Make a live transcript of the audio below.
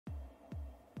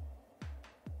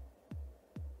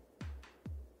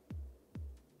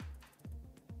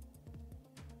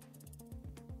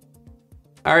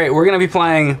All right, we're gonna be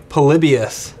playing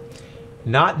Polybius.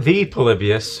 Not the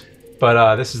Polybius,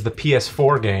 but this is the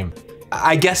PS4 game.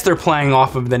 I guess they're playing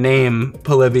off of the name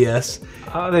Polybius.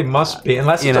 They must be,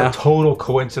 unless it's a total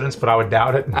coincidence, but I would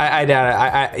doubt it. I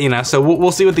doubt it. So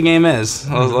we'll see what the game is.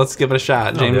 Let's give it a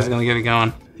shot. James is gonna get it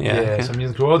going. Yeah. Some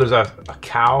music. Oh, there's a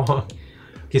cow.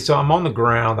 Okay, so I'm on the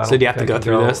ground. So do you have to go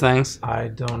through those things? I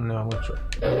don't know which one.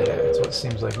 Yeah, that's what it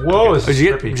seems like. Whoa, this is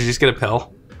trippy. Did you just get a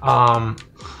pill?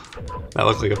 That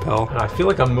looks like a pill. I feel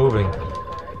like I'm moving.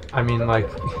 I mean, like...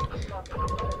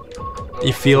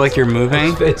 You feel like you're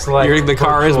moving? It's like... The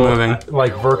car is moving.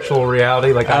 Like virtual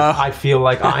reality. Like I feel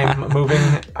like I'm moving.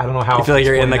 I don't know how... You feel like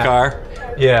you're in the car?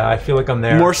 Yeah, I feel like I'm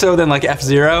there. More so than like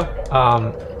F-Zero?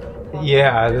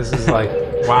 Yeah, this is like...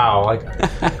 Wow. Like...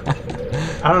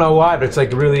 I don't know why, but it's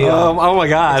like really... oh my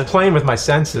god. It's playing with my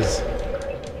senses.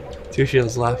 2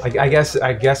 shields left. I guess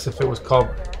if it was called...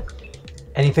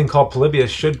 Anything called Polybius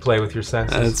should play with your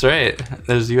senses. That's right.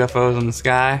 There's UFOs in the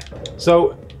sky.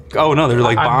 So... Oh no, there's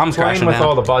like bombs crashing down. I'm playing with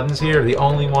all the buttons here. The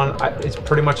only one... it's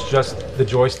pretty much just the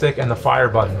joystick and the fire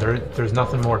button. There's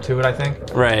nothing more to it, I think.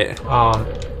 Right.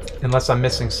 Unless I'm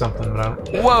missing something, but I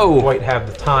don't Whoa! quite have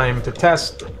the time to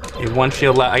test. You have 1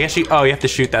 shield left. I guess you have to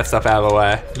shoot that stuff out of the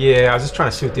way. Yeah, I was just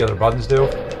trying to see what the other buttons do.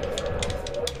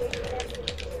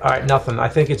 Alright, nothing. I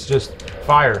think it's just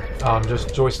fire.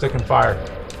 Just joystick and fire.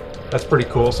 That's pretty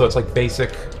cool. So it's like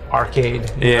basic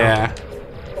arcade. Yeah.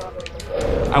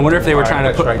 I wonder if they were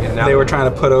trying to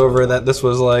put over that this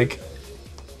was like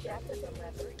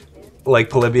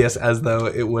Polybius as though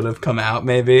it would have come out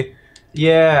maybe.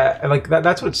 Yeah, like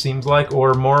that's what it seems like,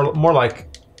 or more like,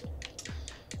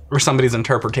 or somebody's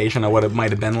interpretation of what it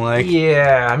might have been like.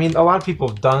 Yeah, I mean, a lot of people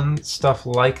have done stuff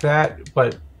like that,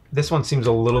 but this one seems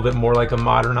a little bit more like a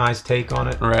modernized take on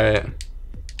it. Right.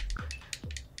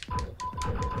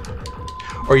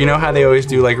 Or you know how they always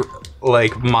do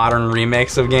like modern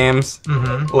remakes of games?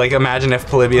 Mm-hmm. Like imagine if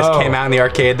Polybius came out in the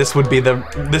arcade. This would be the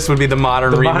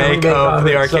modern remake of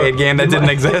the arcade game that didn't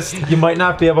exist. You might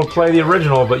not be able to play the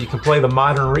original, but you can play the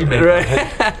modern remake. Right.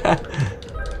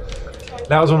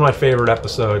 That was one of my favorite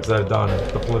episodes that I've done,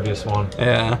 the Polybius one.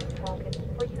 Yeah.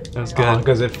 It was good.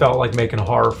 Because it felt like making a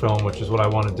horror film, which is what I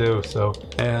want to do. So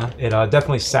yeah, it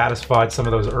definitely satisfied some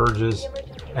of those urges,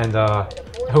 and I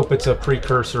hope it's a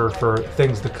precursor for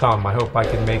things to come. I hope I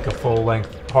can make a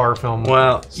full-length horror film,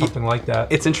 something like that.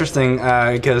 It's interesting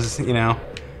because we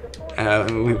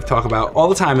talk about all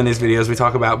the time in these videos. We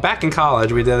talk about back in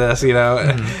college we did this,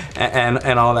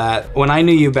 and all that. When I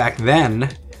knew you back then,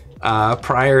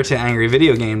 prior to Angry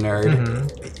Video Game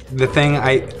Nerd, the thing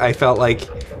I felt like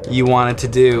you wanted to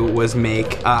do was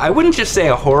make, I wouldn't just say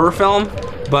a horror film,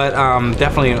 but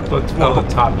definitely one of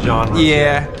the top genres.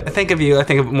 Yeah, I think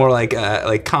of more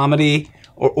like comedy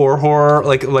or horror,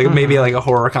 like maybe like a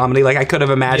horror comedy. Like I could have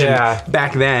imagined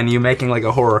back then you making like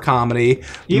a horror comedy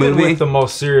Even movie. With the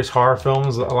most serious horror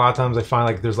films, a lot of times I find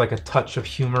like there's like a touch of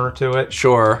humor to it.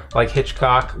 Sure. Like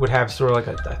Hitchcock would have sort of like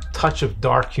a touch of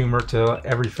dark humor to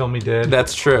every film he did.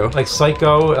 That's true. Like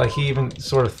Psycho, like he even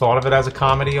sort of thought of it as a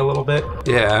comedy a little bit.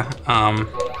 Yeah.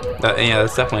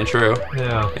 That's definitely true.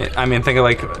 Yeah. I mean, think of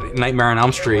like Nightmare on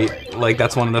Elm Street. Like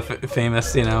that's one of the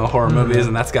famous, horror movies,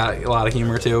 and that's got a lot of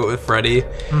humor to it with Freddy.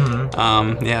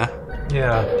 Yeah.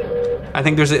 I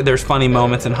think there's funny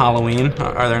moments in Halloween.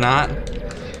 Are there not?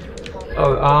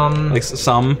 Like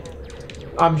some.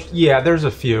 Yeah, there's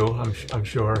a few. I'm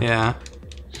sure. Yeah.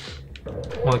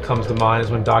 One that comes to mind is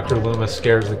when Dr. Loomis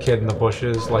scares the kid in the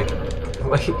bushes. Like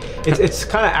it's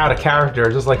kind of out of character.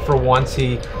 Just like for once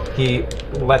he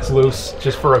lets loose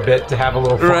just for a bit to have a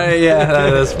little fun. Right. Yeah.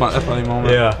 That's a funny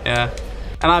moment. Yeah. Yeah.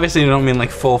 And obviously you don't mean like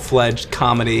full-fledged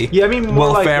comedy. Yeah, I mean more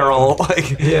Will like Ferrell.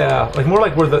 Yeah, like more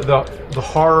like where the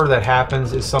horror that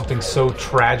happens is something so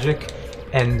tragic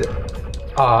and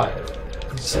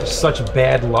such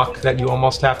bad luck that you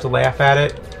almost have to laugh at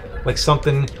it. Like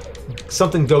something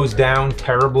goes down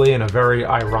terribly in a very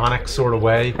ironic sort of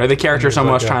way. Or the character's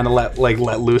almost trying to let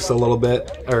loose a little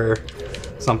bit or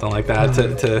something like that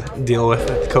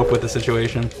to cope with the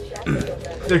situation.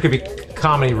 There could be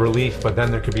comedy relief, but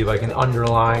then there could be like an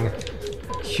underlying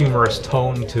humorous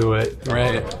tone to it.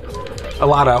 Right. A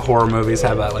lot of horror movies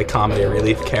have that like comedy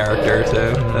relief character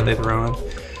too that they throw in.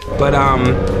 But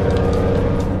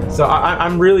so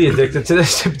I'm really addicted to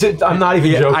this. I'm not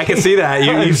even joking. I can see that.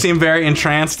 You seem very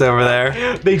entranced over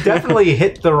there. They definitely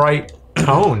hit the right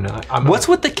tone. What's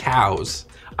with the cows?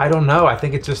 I don't know. I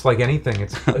think it's just like anything.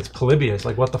 It's Polybius.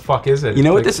 Like, what the fuck is it? You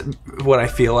know like, what I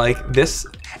feel like this,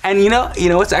 and you know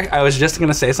what's. I was just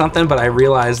gonna say something, but I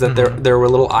realized that there were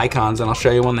little icons, and I'll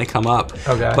show you when they come up.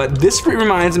 Okay. But this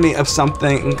reminds me of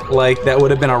something like that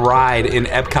would have been a ride in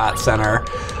Epcot Center.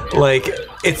 Like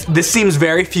this seems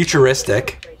very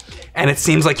futuristic, and it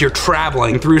seems like you're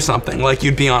traveling through something, like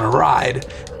you'd be on a ride.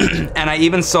 And I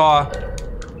even saw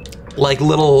like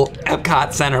little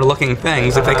Epcot Center looking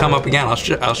things. If they come up again,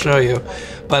 I'll show you.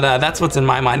 But that's what's in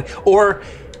my mind. Or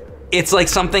it's like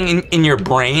something in your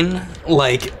brain,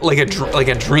 like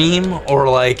a dream, or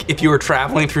like if you were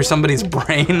traveling through somebody's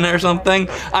brain or something.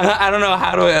 I don't know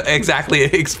how to exactly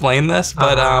explain this,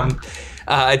 but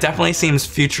it definitely seems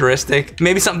futuristic.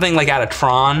 Maybe something like out of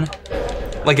Tron.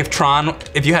 Like if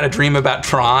you had a dream about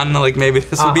Tron, like maybe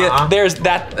this would be it. There's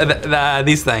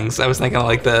these things. I was thinking of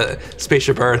like the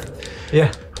Spaceship Earth.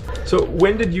 Yeah. So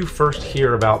when did you first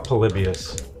hear about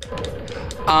Polybius?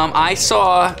 I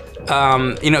saw,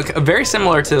 very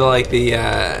similar to like the,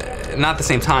 not the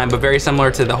same time, but very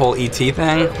similar to the whole ET thing.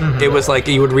 Mm-hmm. It was like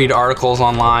you would read articles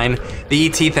online. The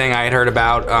ET thing I had heard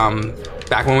about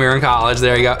back when we were in college.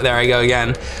 There I go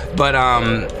again. But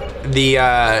the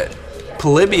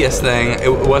Polybius thing,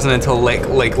 it wasn't until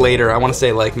like later. I want to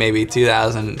say like maybe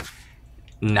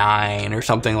 2009 or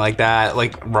something like that,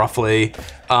 like roughly.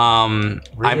 Really?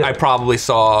 I probably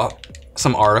saw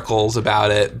some articles about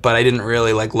it, but I didn't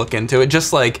really like look into it.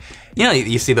 Just like,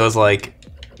 you see those like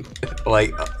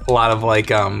a lot of like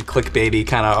clickbaity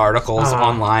kind of articles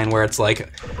online where it's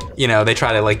like, they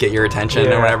try to like get your attention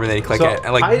or whatever. They click it,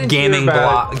 and like gaming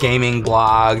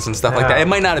blogs and stuff like that. It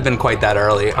might not have been quite that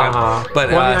early,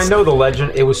 but I know the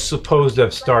legend. It was supposed to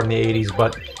have started in the '80s,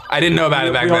 but I didn't know about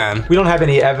it back then. We don't have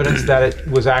any evidence that it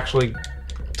was actually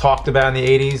talked about in the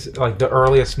 '80s. Like the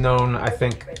earliest known, I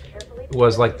think,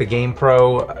 was like the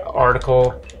GamePro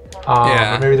article.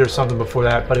 Or maybe there's something before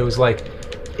that, but it was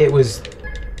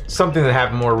something that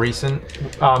happened more recent,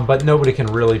 but nobody can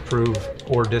really prove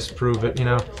or disprove it.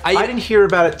 I didn't hear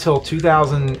about it till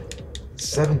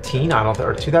 2017. I don't think,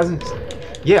 or 2000.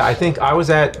 Yeah, I think I was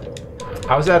at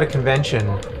a convention,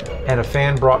 and a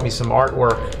fan brought me some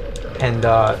artwork, and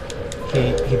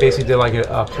he basically did like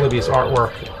a Polybius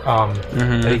artwork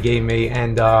that he gave me,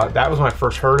 and that was when I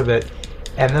first heard of it.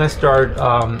 And then I started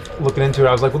looking into it.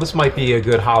 I was like, well, this might be a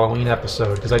good Halloween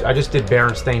episode, because I just did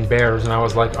Berenstain Bears, and I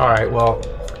was like, all right, well,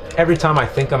 every time I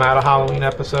think I'm out of Halloween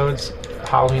episodes,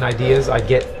 Halloween ideas, I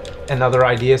get another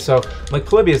idea. So, like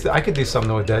Polybius, I could do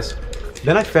something with this.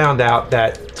 Then I found out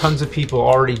that tons of people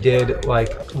already did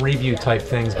like review type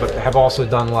things, but have also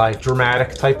done like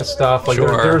dramatic type of stuff. Like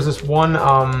there was this one,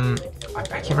 I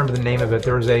can't remember the name of it.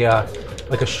 There was a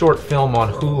like a short film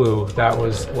on Hulu that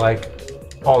was like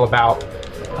all about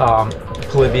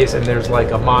Polybius, and there's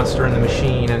like a monster in the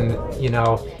machine, and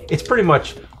it's pretty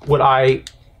much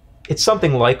it's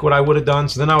something like what I would have done.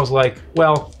 So then I was like,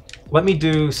 well, let me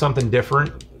do something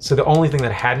different. So the only thing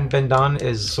that hadn't been done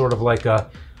is sort of like a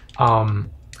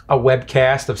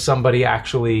webcast of somebody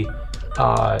actually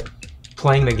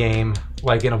playing the game,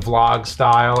 like in a vlog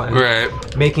style,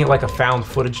 and making it like a found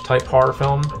footage type horror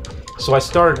film. So I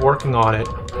started working on it,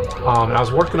 and I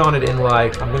was working on it in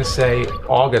like, I'm gonna say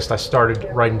August. I started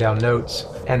writing down notes,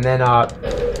 and then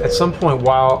at some point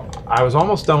while I was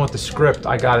almost done with the script,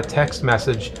 I got a text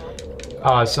message.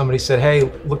 Somebody said, hey,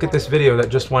 look at this video that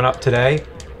just went up today.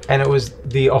 And it was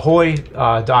the Ahoy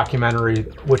documentary,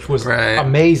 which was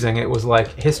amazing. It was like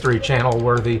History Channel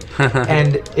worthy.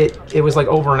 And it was like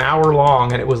over an hour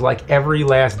long, and it was like every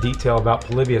last detail about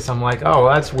Polybius. I'm like, oh,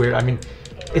 that's weird. I mean,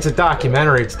 it's a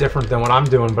documentary. It's different than what I'm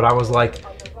doing. But I was like,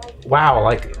 wow,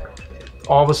 like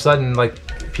all of a sudden, like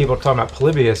people are talking about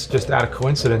Polybius just out of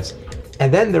coincidence.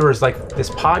 And then there was like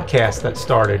this podcast that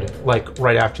started like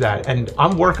right after that. And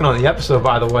I'm working on the episode,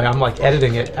 by the way. I'm like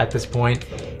editing it at this point.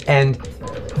 And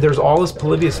there's all this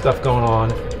Polybius stuff going on.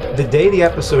 The day the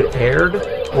episode aired,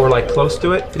 or like close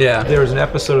to it, there was an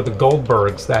episode of the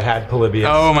Goldbergs that had Polybius.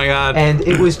 Oh my god. And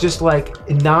it was just like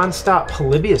non-stop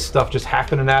Polybius stuff just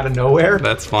happening out of nowhere.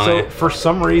 That's funny. So for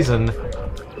some reason,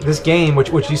 this game,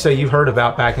 which you say you heard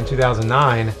about back in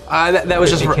 2009. That was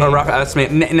just a rough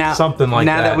estimate. Now, something like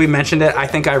that. Now that we mentioned it, I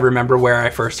think I remember where I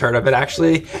first heard of it.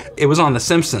 Actually, it was on The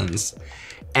Simpsons,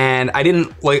 and I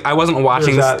wasn't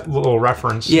watching. There's that little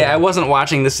reference. Yeah, I wasn't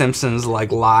watching The Simpsons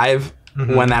like live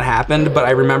when that happened, but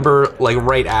I remember like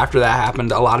right after that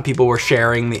happened, a lot of people were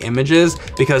sharing the images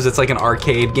because it's like an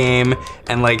arcade game,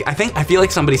 and like I feel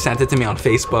like somebody sent it to me on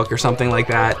Facebook or something like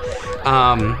that.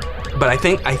 But I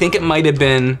think it might have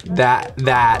been that,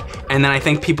 and then I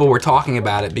think people were talking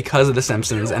about it because of The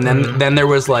Simpsons, and then there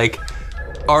was like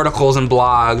articles and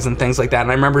blogs and things like that.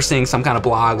 And I remember seeing some kind of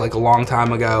blog like a long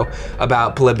time ago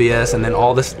about Polybius, and then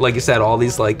all this, like you said, all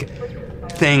these like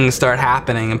things start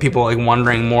happening, and people like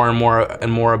wondering more and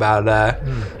more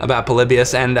about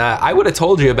Polybius. And I would have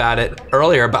told you about it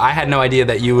earlier, but I had no idea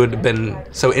that you would have been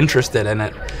so interested in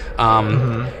it.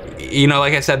 You know,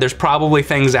 like I said, there's probably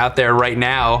things out there right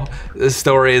now,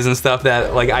 stories and stuff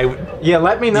that like yeah,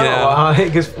 let me know,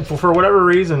 because for whatever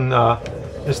reason,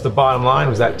 just the bottom line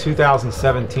was that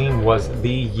 2017 was the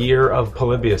year of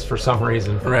Polybius for some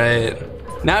reason. Right.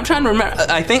 Now I'm trying to remember.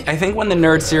 I think when the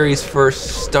Nerd series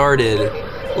first started,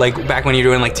 like back when you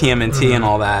were doing like TMNT and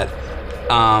all that,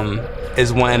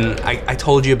 is when I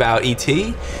told you about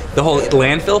E.T., the whole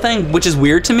landfill thing, which is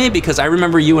weird to me because I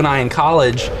remember you and I in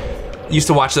college used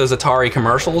to watch those Atari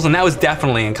commercials, and that was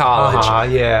definitely in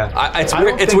college. Yeah.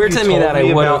 It's weird to me that I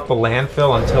would about the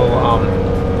landfill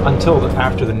until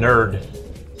after the Nerd.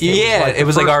 It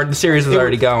was like the series was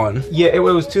already going. Yeah, it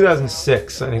was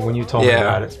 2006, I think, when you told me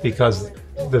about it, because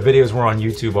the videos were on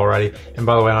YouTube already. And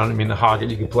by the way, I don't mean to hog it,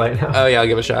 you can play it now. Oh yeah, I'll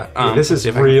give it a shot. This is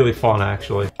really fun,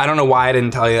 actually. I don't know why I didn't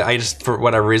tell you. I just, for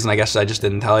whatever reason, I guess I just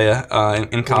didn't tell you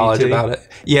in college about it.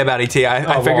 Yeah, about E.T.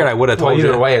 I figured I would have told you.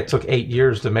 Either way, it took 8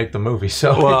 years to make the movie,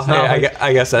 so well,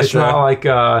 I guess that's true. It's not like,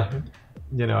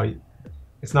 you know,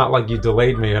 it's not like you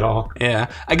delayed me at all.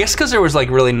 Yeah, I guess because there was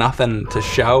like really nothing to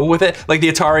show with it. Like the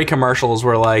Atari commercials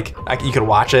were like, you could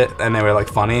watch it and they were like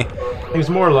funny. It was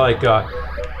more like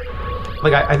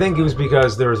I think it was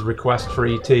because there was a request for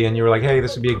E.T. and you were like, hey,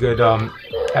 this would be a good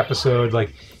episode.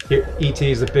 Like,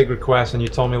 E.T. is a big request, and you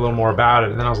told me a little more about it.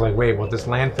 And then I was like, wait, this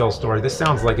landfill story? This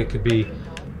sounds like it could be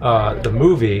the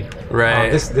movie.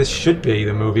 Right. This should be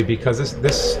the movie, because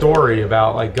this story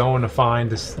about like going to find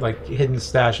this like hidden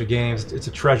stash of games. It's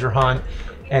a treasure hunt,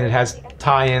 and it has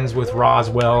tie-ins with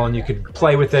Roswell, and you could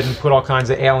play with it and put all kinds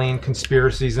of alien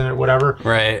conspiracies in it, whatever.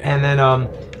 Right. And then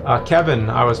Kevin,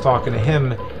 I was talking to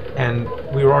him, and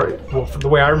we were already, well, the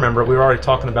way I remember it, we were already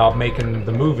talking about making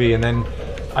the movie, and then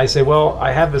I say, well,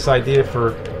 I have this idea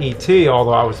for E.T.,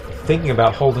 although I was thinking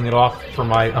about holding it off for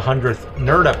my 100th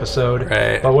Nerd episode.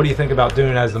 Right. But what do you think about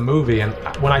doing it as the movie? And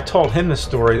when I told him the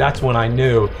story, that's when I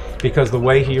knew, because the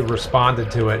way he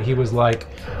responded to it, he was like,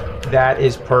 that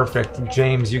is perfect,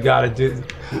 James, you got to do.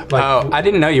 Like, I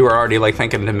didn't know you were already like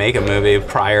thinking to make a movie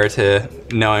prior to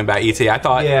knowing about E.T. I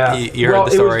thought you heard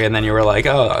the story and then you were like,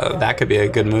 oh, that could be a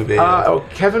good movie.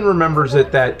 Kevin remembers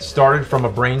it, that started from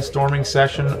a brainstorming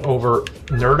session over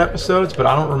Nerd episodes, but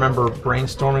I don't remember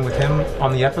brainstorming with him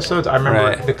on the episodes. I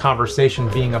remember the conversation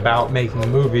being about making the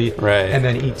movie, and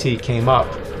then E.T. came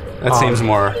up. That seems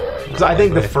more. Because I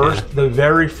think the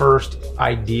very first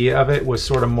idea of it was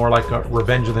sort of more like a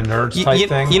Revenge of the Nerds type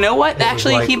thing. You know what?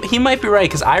 Actually, like, he might be right,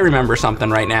 because I remember something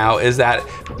right now. Is that,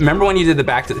 remember when you did the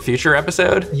Back to the Future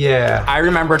episode? Yeah. I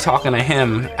remember talking to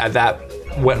him at that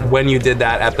when you did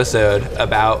that episode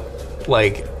about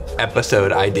like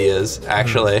episode ideas,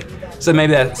 actually. So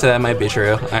maybe that might be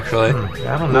true, actually.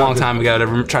 I don't know. A long time ago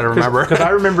to try to remember. Because I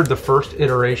remembered the first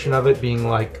iteration of it being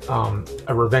like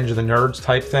a Revenge of the Nerds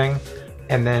type thing.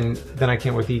 And then I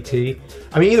came with E.T.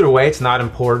 I mean, either way, it's not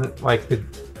important, like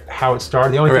how it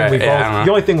started. The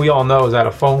only thing we all know is that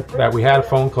we had a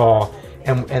phone call,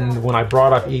 and when I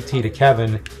brought up E.T. to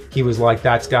Kevin, he was like,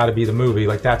 "That's got to be the movie.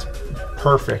 Like, that's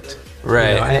perfect."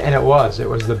 Right. You know? And it was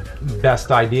the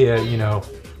best idea, you know,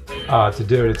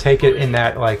 to take it in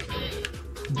that, like,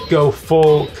 go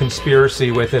full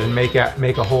conspiracy with it and make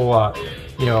a whole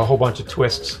you know, a whole bunch of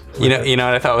twists. You know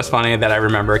what I thought was funny, that I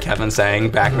remember Kevin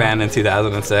saying back then in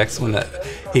 2006 when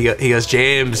he goes,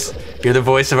 James, you're the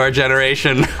voice of our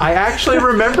generation. I actually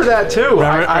remember that too.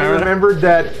 I remembered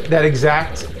that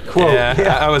exact quote.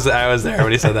 Yeah. I was there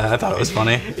when he said that. I thought it was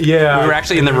funny. Yeah. We were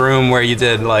actually in the room where you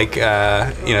did like you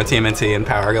know, TMNT and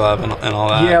Power Glove and all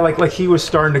that. Yeah, like he was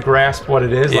starting to grasp what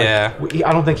it is. Yeah. Like,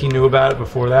 I don't think he knew about it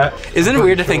before that. Isn't it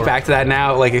weird to think back to that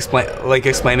now, like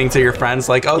explaining to your friends,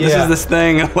 like, oh, this is this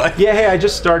thing. Like, yeah, hey, I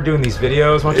just started doing these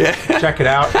videos. Why don't you check it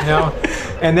out? You know.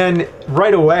 And then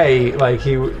right away, like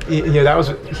he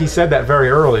said that very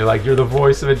early. Like, you're the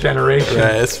voice of a generation.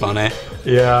 Yeah, it's funny.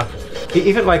 Yeah.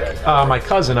 Even like my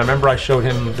cousin, I remember I showed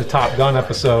him the Top Gun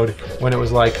episode when it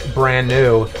was like brand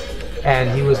new,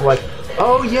 and he was like,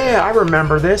 "Oh yeah, I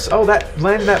remember this. Oh, that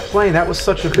landing that plane, that was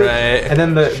such a big." Right. And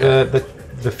then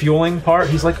the fueling part,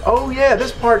 he's like, "Oh yeah,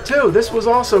 this part too. This was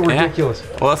also ridiculous."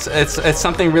 Yeah. Well, it's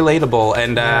something relatable,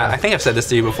 and I think I've said this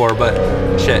to you before, but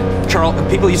shit,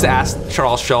 people used to ask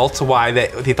Charles Schultz why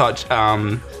he thought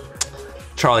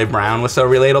Charlie Brown was so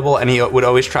relatable, and he would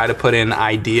always try to put in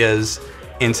ideas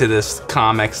into this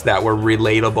comics that were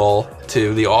relatable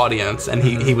to the audience, and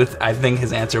he was, I think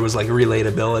his answer was like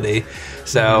relatability.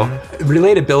 So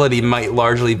relatability might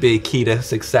largely be key to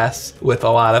success with a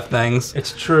lot of things.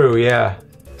 It's true, yeah.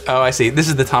 Oh, I see. This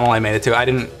is the tunnel I made it to. I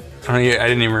didn't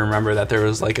even remember that there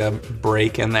was like a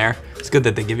break in there. It's good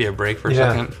that they give you a break for a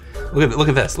second. Look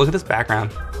at this. Look at this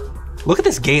background. Look at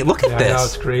this game. Look at this. I know,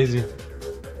 it's crazy.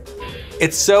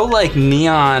 It's so like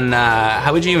neon.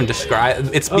 How would you even describe?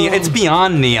 It's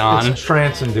beyond neon. It's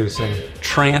trance-inducing.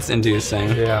 Trance-inducing.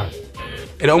 Yeah.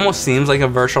 It almost seems like a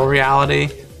virtual reality.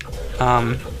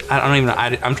 I don't even know.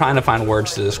 I'm trying to find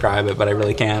words to describe it, but I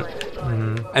really can't.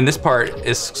 And this part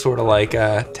is sort of like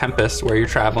Tempest, where you're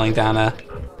traveling down a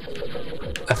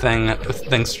thing with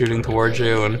things shooting towards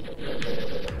you, and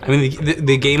I mean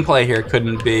the gameplay here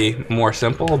couldn't be more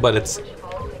simple, but it's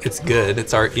good.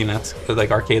 It's art, you know, it's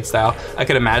like arcade style. I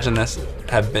could imagine this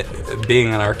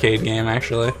being an arcade game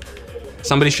actually.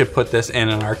 Somebody should put this in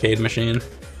an arcade machine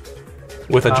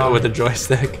with a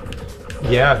joystick.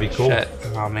 Yeah, it'd be cool. Shit.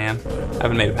 Oh man, I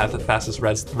haven't made it past this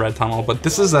red tunnel, but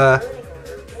this is I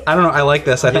don't know. I like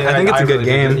this. I think it's a good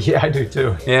game. Yeah, I do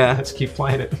too. Yeah. Let's keep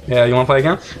playing it. Yeah, you want to play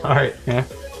again? All right. Yeah.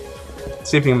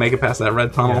 See if you can make it past that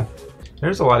red tunnel. Yeah.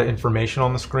 There's a lot of information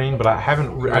on the screen, but I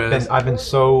haven't. I've been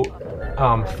so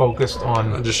focused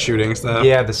on just shooting stuff.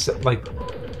 Yeah, like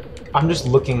I'm just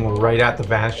looking right at the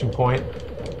vanishing point.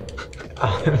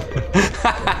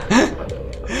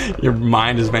 Your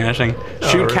mind is vanishing.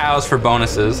 Shoot cows for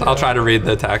bonuses. I'll try to read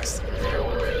the text.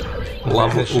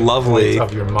 Lovely.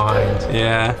 Of your mind.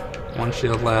 Yeah. One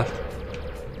shield left.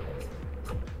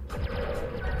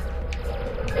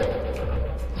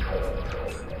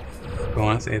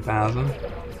 Bonus 8,000.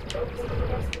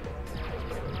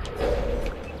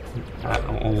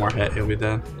 One more hit, he'll be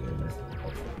dead.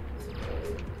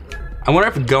 I wonder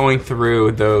if going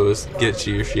through those gets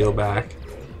you your shield back.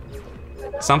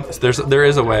 There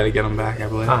is a way to get them back, I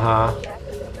believe.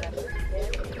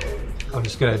 I'm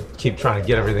just gonna keep trying to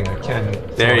get everything I can.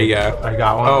 There you go. I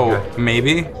got one. Oh, okay.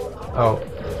 Maybe? Oh,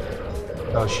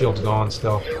 shield's gone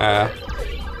still. Yeah,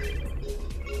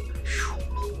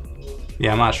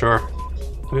 I'm not sure.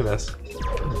 Look at this.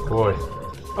 Boy.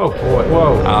 Oh boy.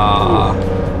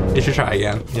 Whoa. You should try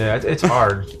again. Yeah, it's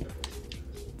hard.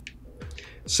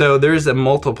 So there's a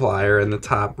multiplier in the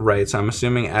top right, so I'm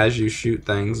assuming as you shoot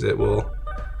things, it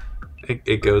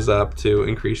goes up to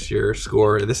increase your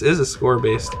score. This is a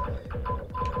score-based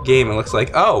game, it looks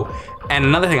like. Oh, and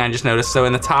another thing I just noticed, so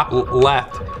in the top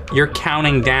left, you're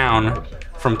counting down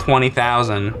from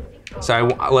 20,000. So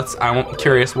I'm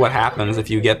curious what happens if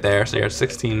you get there. So you're at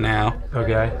 16 now.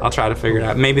 Okay. I'll try to figure it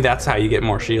out. Maybe that's how you get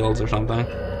more shields or something.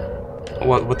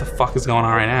 What the fuck is going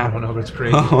on right now? I don't know, but it's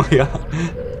crazy. Oh my god.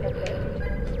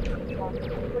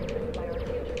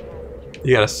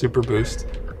 You got a super boost.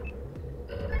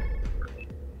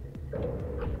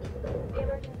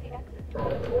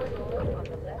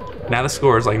 Now the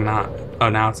score is like not. Oh,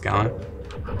 now it's gone.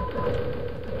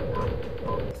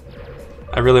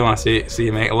 I really want to see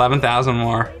you make 11,000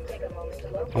 more.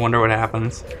 I wonder what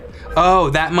happens. Oh,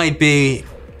 that might be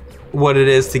what it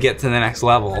is to get to the next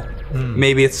level.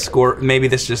 Maybe it's score. Maybe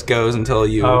this just goes until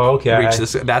you reach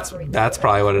this. That's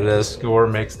probably what it is. Score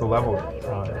makes the level.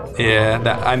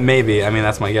 Yeah, maybe. I mean,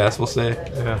 that's my guess. We'll see.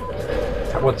 Yeah.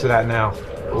 What's it at now?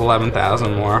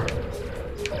 11,000 more.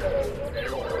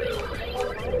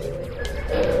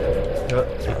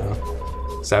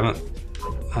 Seven.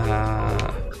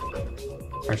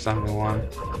 Or 71.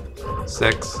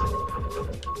 6.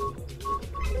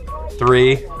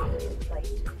 3.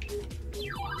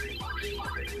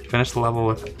 Finish the level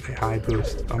with a high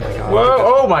boost. Oh my god. Whoa!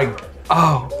 Oh my!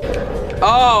 Oh!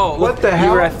 Oh! What the hell?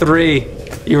 You were at 3.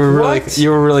 You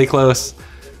were really close.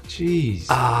 Jeez.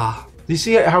 Ah. Do you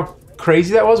see how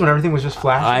crazy that was when everything was just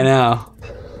flashing? I know.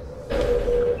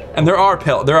 And there are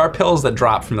pills that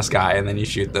drop from the sky, and then you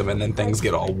shoot them, and then things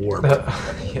get all warped.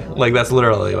 Yeah. Like that's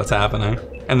literally what's happening.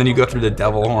 And then you go through the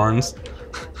devil horns.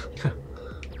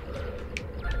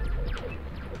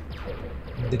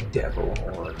 The devil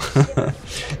horns.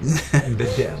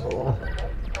 The devil.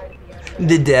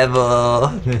 The devil.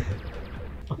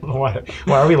 Why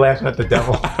are we laughing at the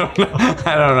devil?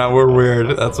 I don't know. We're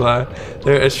weird. That's why.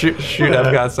 Shoot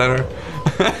Epcot Center.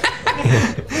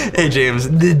 Hey James,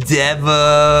 the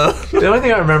devil. The only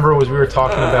thing I remember was we were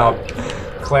talking about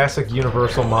classic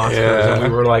Universal monsters, and we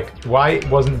were like, why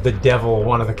wasn't the devil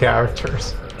one of the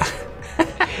characters?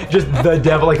 Just the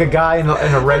devil, like a guy in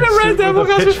a red suit with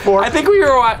a pitchfork. I think we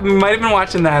might have been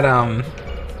watching that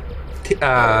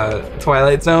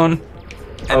Twilight Zone,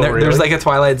 and there's like a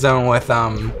Twilight Zone with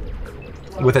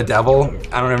a devil.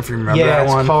 I don't know if you remember that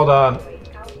one. Yeah, it's called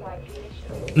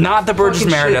Not the Burgess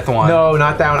Meredith one. No,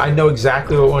 not that one. I know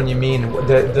exactly what one you mean.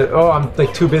 I'm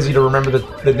like too busy to remember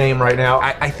the name right now.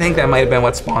 I think that might have been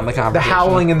what spawned the conversation. The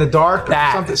Howling in the Dark.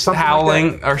 That something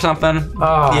Howling like that. Or something.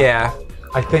 Yeah.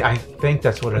 I think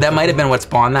that's what it is. That might have been what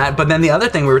spawned that. But then the other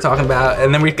thing we were talking about,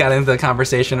 and then we got into the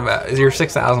conversation about, is you're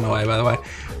 6,000 away, by the way.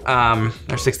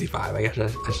 Or 65, I guess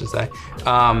I should say.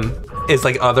 Is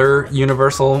like other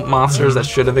Universal monsters that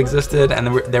should have existed, and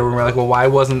they were like, well, why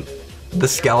wasn't the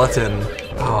skeleton?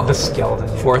 Oh, the skeleton.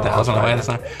 4,000 away. That's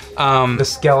not. The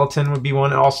skeleton would be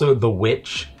one. Also, the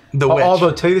witch. The witch.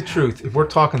 Although, to tell you the truth, if we're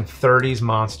talking 30s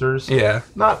monsters, yeah,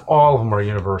 not all of them are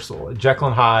Universal. Jekyll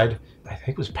and Hyde, I think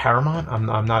it was Paramount.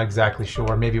 I'm not exactly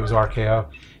sure. Maybe it was RKO.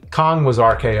 Kong was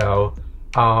RKO.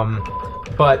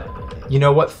 But you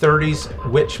know what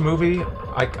 30s witch movie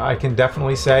I can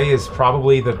definitely say is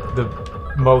probably the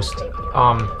most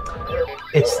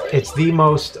it's the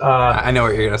most I know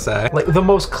what you're gonna say. Like the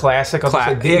most classic. The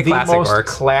classic most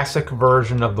works. Classic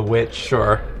version of the witch.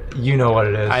 Sure. You know what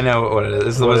it is. I know what it is.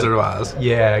 It's the Wizard of Oz.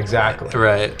 Yeah, exactly.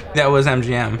 Right. That was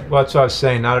MGM. Well, that's what I was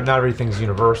saying. Not everything's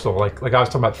Universal. Like I was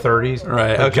talking about 30s.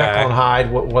 Right. Like okay. Jekyll and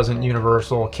Hyde wasn't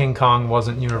Universal. King Kong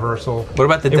wasn't Universal. What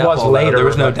about the Devil? It was later. There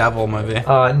was no Devil movie.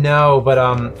 No, but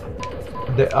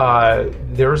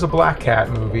there was a Black Cat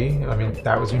movie. I mean,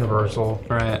 that was Universal.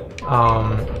 Right.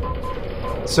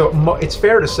 So it's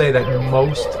fair to say that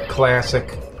most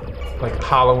classic, like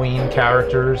Halloween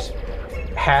characters,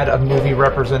 had a movie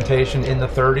representation in the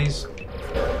 30s.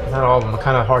 Not all of them. I'm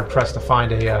kind of hard pressed to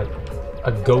find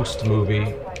a ghost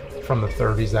movie from the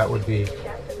 30s that would be.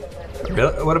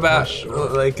 Really? What about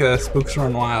like Spooks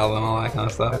Run Wild and all that kind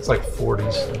of stuff? That's like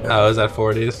 40s. Oh, is that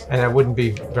 40s? And it wouldn't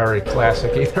be very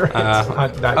classic either.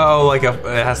 Oh, like it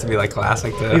has to be like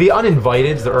classic. The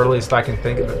Uninvited's the earliest I can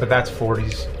think of it, but that's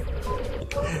 40s.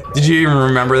 Did you even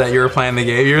remember that you were playing the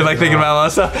game? You were like thinking about all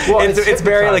that stuff. Well, it's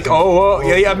very like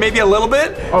yeah, maybe a little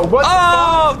bit. Oh, what?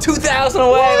 Oh, 2,000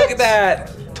 away. What? Look at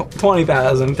that.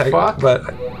 20,000. But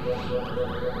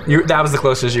that was the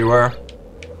closest you were.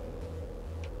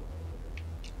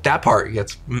 That part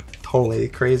gets totally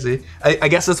crazy. I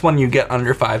guess it's when you get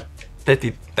under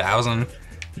 50,000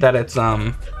 that it's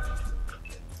that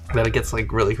it gets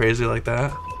like really crazy like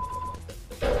that.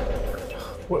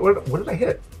 What did I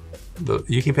hit?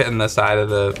 You keep hitting the side of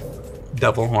the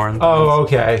devil horn. Oh,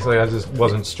 okay. So I just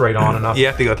wasn't straight on enough. You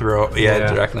have to go through,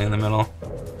 directly in the middle.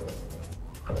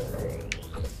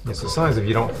 Yeah, so sometimes if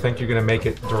you don't think you're going to make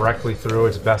it directly through,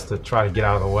 it's best to try to get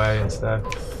out of the way instead.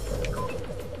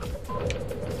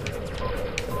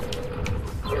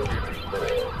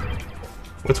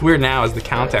 What's weird now is the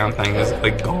countdown thing is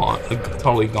like gone, like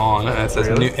totally gone, and it says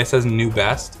it says new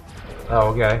best.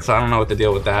 Oh, okay. So I don't know what the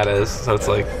deal with that is. So it's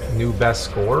like new best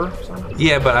score or something?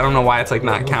 Yeah, but I don't know why it's like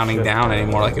not counting down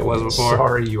anymore like it was before.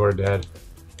 Sorry, you are dead.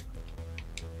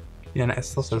 Yeah, no, it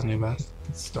still says new best.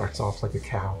 It starts off like a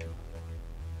cow.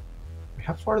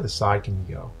 How far to the side can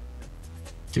you go?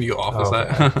 Can you go off the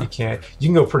side? You can't. You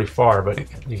can go pretty far, but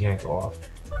you can't go off.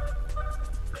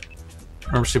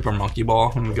 Remember Super Monkey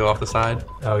Ball when we go off the side?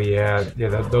 Oh yeah,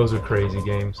 those are crazy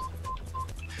games.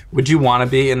 Would you want to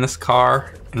be in this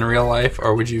car in real life,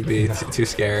 or would you be too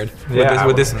scared?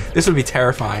 Yeah, this would be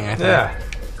terrifying, I think. Yeah.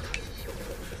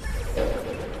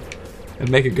 It'd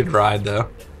make a good ride, though.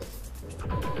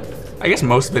 I guess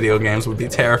most video games would be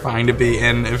terrifying to be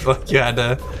in if like you had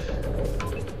to,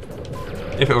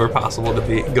 if it were possible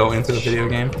to go into a video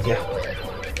game. Yeah.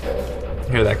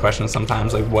 I hear that question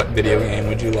sometimes, like, what video game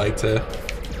would you like to?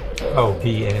 Oh,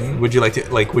 be in? Would you like to,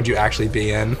 like, would you actually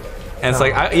be in? And it's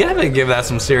like, you have to give that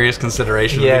some serious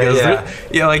consideration. Yeah, because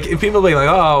like, if people be like,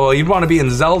 oh, well, you'd want to be in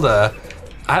Zelda.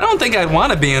 I don't think I'd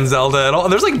want to be in Zelda at all.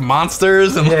 There's like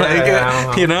monsters and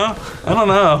you know? I don't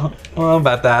know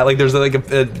about that. Like, there's like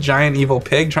a giant evil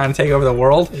pig trying to take over the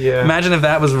world. Yeah. Imagine if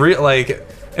that was real. Like,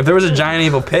 if there was a giant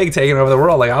evil pig taking over the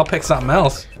world, like, I'll pick something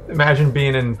else. Imagine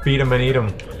being in Beat 'em and Eat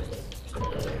 'em.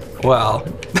 Well.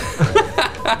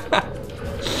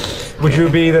 Would you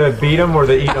be the beat 'em or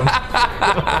the eat 'em?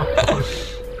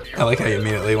 I like how you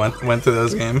immediately went to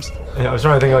those games. Yeah, I was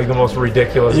trying to think of like the most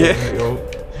ridiculous. Yeah.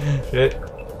 Shit.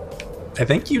 I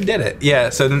think you did it. Yeah,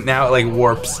 so now it like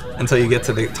warps until you get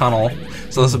to the tunnel.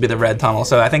 So this will be the red tunnel.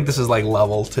 So I think this is like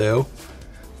level 2.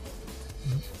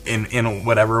 In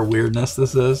whatever weirdness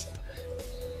this is.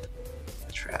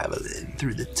 Traveling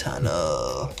through the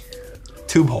tunnel.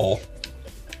 Tube hole.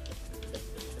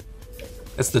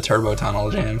 It's the turbo tunnel,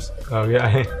 James. Oh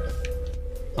yeah.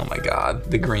 Oh my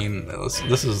god, the green.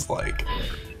 This is like.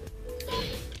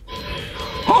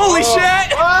 Holy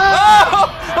shit! Oh!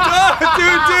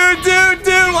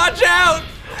 Dude! Watch out!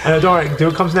 Don't worry,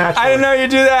 dude comes natural. I didn't know you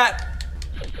do that.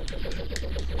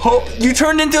 You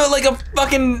turned into like a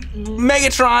fucking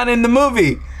Megatron in the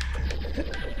movie.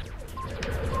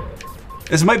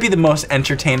 This might be the most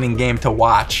entertaining game to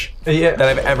watch that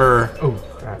I've ever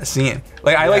seen.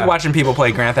 Like I like watching people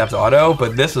play Grand Theft Auto,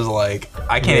 but this is like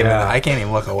I can't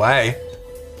even look away.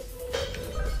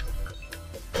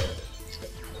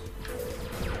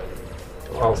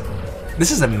 Well,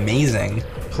 this is amazing.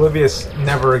 Polybius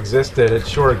never existed. It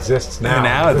sure exists now.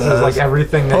 Now it this does. is like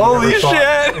everything that Holy you never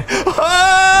shit! thought.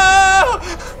 Oh!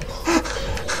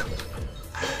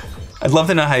 I'd love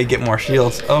to know how you get more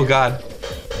shields. Oh god.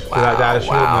 Wow. That a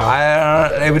shield? Wow.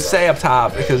 No. I would say up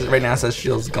top because right now it says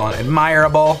shield's gone.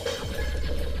 Admirable.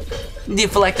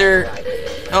 Deflector.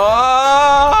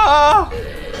 Oh!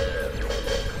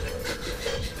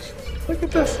 Look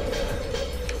at this.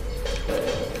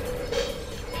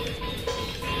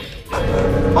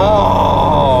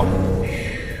 Oh!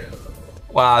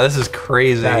 Wow, this is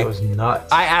crazy. That was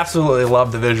nuts. I absolutely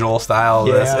love the visual style of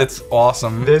this. It's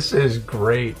awesome. This is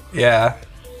great. Yeah.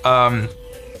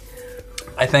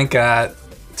 I think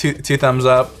two thumbs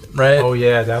up, right? Oh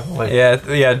yeah, definitely.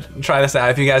 Yeah. Try this out.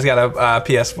 If you guys got a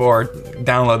PS4,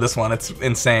 download this one. It's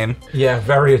insane. Yeah,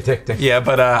 very addicting. Yeah,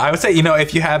 but I would say, you know,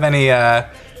 if you have any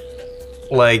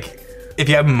like, if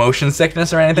you have motion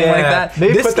sickness or anything like that,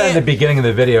 they put that in the beginning of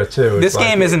the video too. This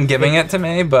game isn't giving it to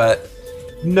me, but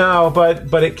no,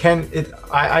 but it can.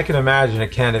 I can imagine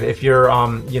it can if you're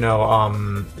you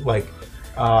know like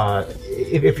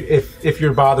if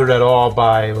you're bothered at all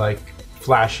by like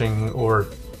flashing or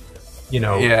you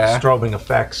know strobing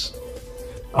effects.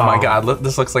 Oh my god,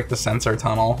 this looks like the sensor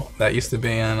tunnel that used to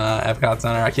be in Epcot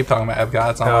Center. I keep talking about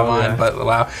Epcot, it's on my mind, but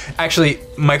wow. Actually,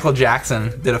 Michael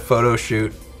Jackson did a photo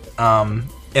shoot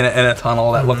in a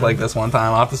tunnel that looked like this one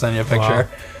time. I'll have to send you a picture.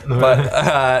 Wow.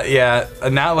 But yeah,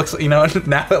 now it looks, you know,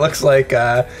 now it looks like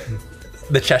the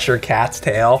Cheshire Cat's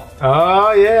tail.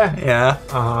 Oh yeah. Yeah.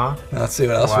 Uh-huh. Let's see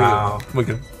what else we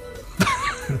could.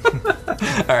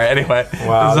 All right. Anyway.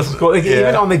 Wow. This is cool. Like,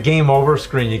 even on the game over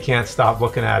screen, you can't stop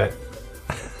looking at it.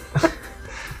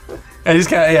 I just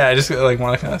kind of, I just like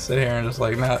want to kind of sit here and just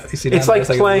like, now you see. It's like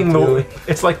playing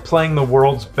it's like playing the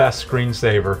world's best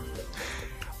screensaver.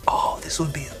 Oh, this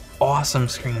would be an awesome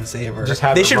screensaver. Just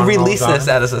have they should release this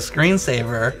as a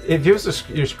screensaver. If it was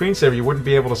your screensaver, you wouldn't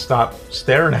be able to stop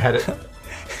staring at it.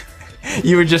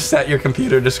 You would just set your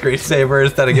computer to screensaver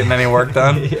instead of getting any work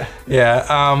done.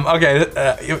 Yeah. Okay.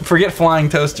 Forget flying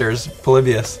toasters,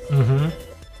 Polybius. Mm-hmm.